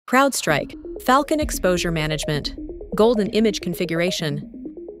CrowdStrike, Falcon Exposure Management, Golden Image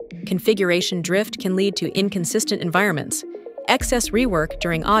Configuration. Configuration drift can lead to inconsistent environments, excess rework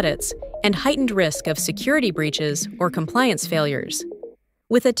during audits, and heightened risk of security breaches or compliance failures.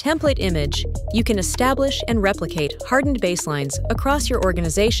 With a template image, you can establish and replicate hardened baselines across your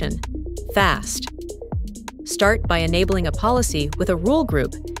organization fast. Start by enabling a policy with a rule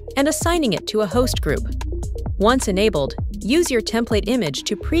group and assigning it to a host group. Once enabled, use your template image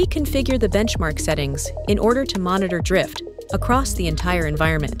to pre-configure the benchmark settings in order to monitor drift across the entire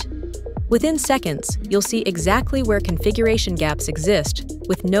environment. Within seconds, you'll see exactly where configuration gaps exist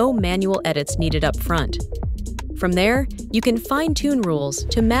with no manual edits needed up front. From there, you can fine-tune rules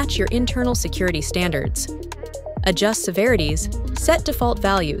to match your internal security standards. Adjust severities, set default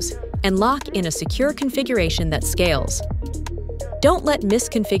values, and lock in a secure configuration that scales. Don't let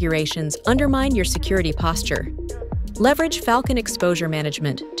misconfigurations undermine your security posture. Leverage Falcon Exposure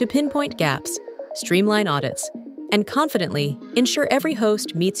Management to pinpoint gaps, streamline audits, and confidently ensure every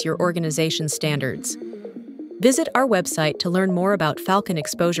host meets your organization's standards. Visit our website to learn more about Falcon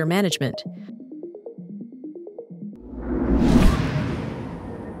Exposure Management